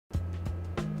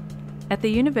At the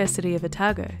University of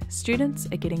Otago, students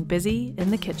are getting busy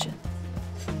in the kitchen.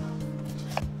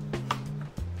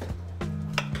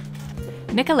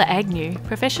 Nicola Agnew,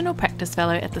 Professional Practice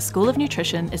Fellow at the School of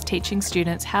Nutrition, is teaching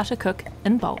students how to cook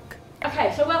in bulk.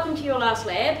 Okay, so welcome to your last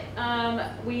lab.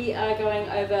 We are going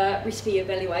over recipe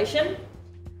evaluation.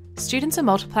 Students are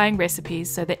multiplying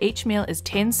recipes so that each meal is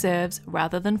 10 serves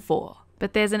rather than 4.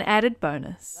 But there's an added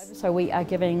bonus. So we are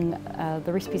giving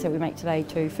the recipes that we make today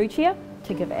to Food Share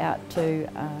to give out to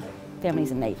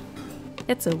families in need.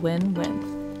 It's a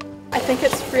win-win. I think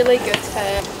it's really good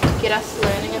to get us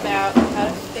learning about how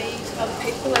to feed other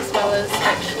people as well as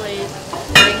actually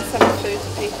getting some food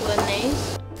to people in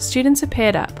need. Students are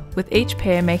paired up, with each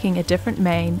pair making a different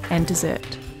main and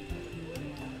dessert.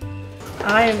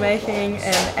 I am making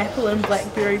an apple and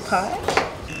blackberry pie,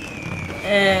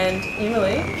 and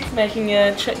Emily is making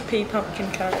a chickpea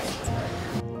pumpkin curry.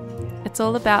 It's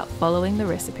all about following the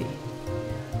recipe.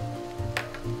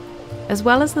 As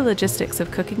well as the logistics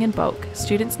of cooking in bulk,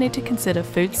 students need to consider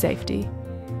food safety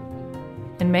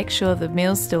and make sure the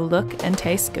meals still look and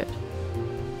taste good.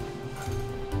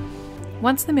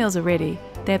 Once the meals are ready,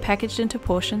 they're packaged into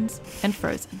portions and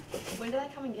frozen. When do they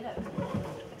come and get it?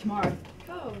 Tomorrow.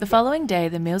 Cool. The following day,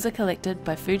 the meals are collected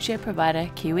by food share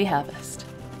provider Kiwi Harvest.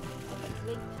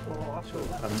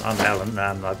 I'm Alan.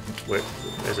 I work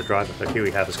as a driver for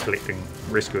Kiwi Harvest, collecting,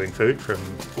 rescuing food from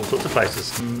all sorts of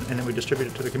places, and then we distribute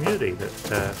it to the community, that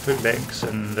food banks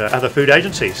and other food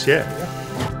agencies.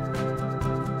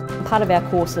 Part of our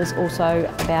course is also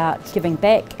about giving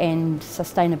back and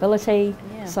sustainability.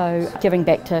 So giving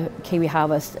back to Kiwi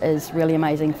Harvest is really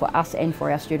amazing for us and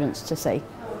for our students to see.